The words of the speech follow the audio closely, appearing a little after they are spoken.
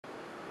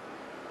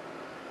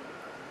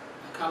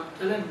ครับจ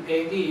ะเล่นเพล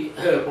งที่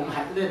ผม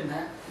หัดเล่นน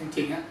ะจ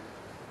ริงๆนะ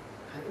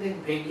หัดเล่น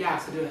เพลงยาก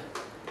ซะด้วย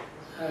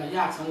ย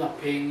ากสำหรับ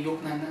เพลงยุค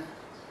นั้นนะ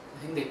เ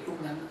พลงเด็กยุค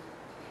นั้นนะ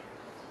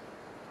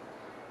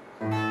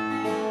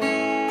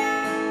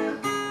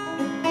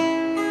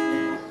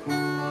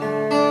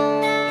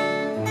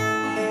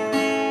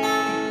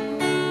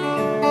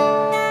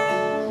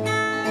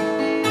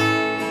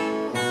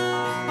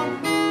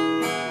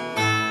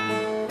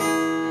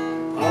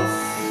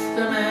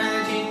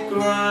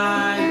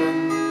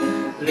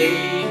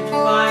Lived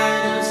by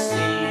the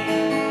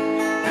sea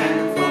and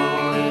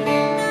falling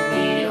in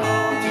the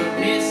autumn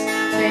mist.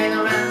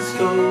 Sailors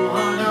go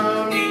on a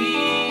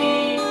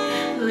reef.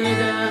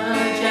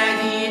 Little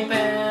Jackie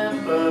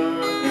Pepper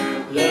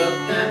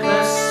looked at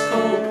the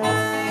scope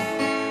of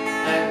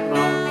and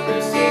rocked the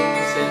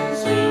Simpsons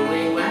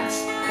sewing wax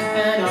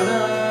and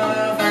other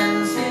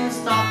fancy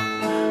stuff.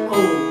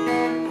 Oh,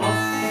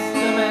 Puff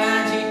the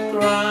magic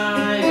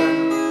dragon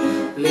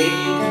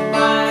lived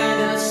by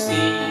the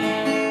sea.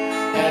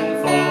 And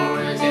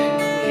forest in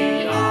the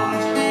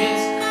autumn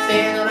mist,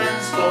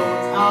 sailors go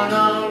on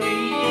a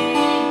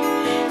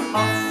reef.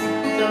 Puff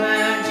the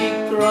magic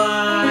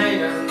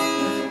dragon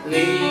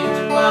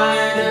lived by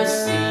the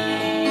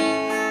sea.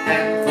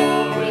 And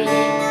forest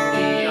in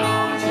the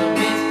autumn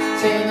mist,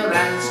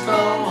 sailors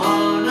go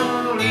on a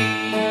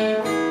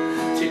reef.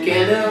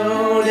 Together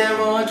they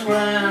will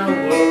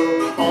travel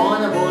on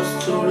a boat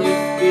to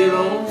live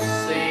below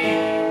sea.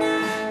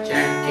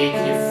 Jackie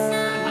Cliff,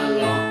 a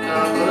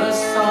locker, a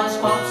sauce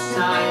box.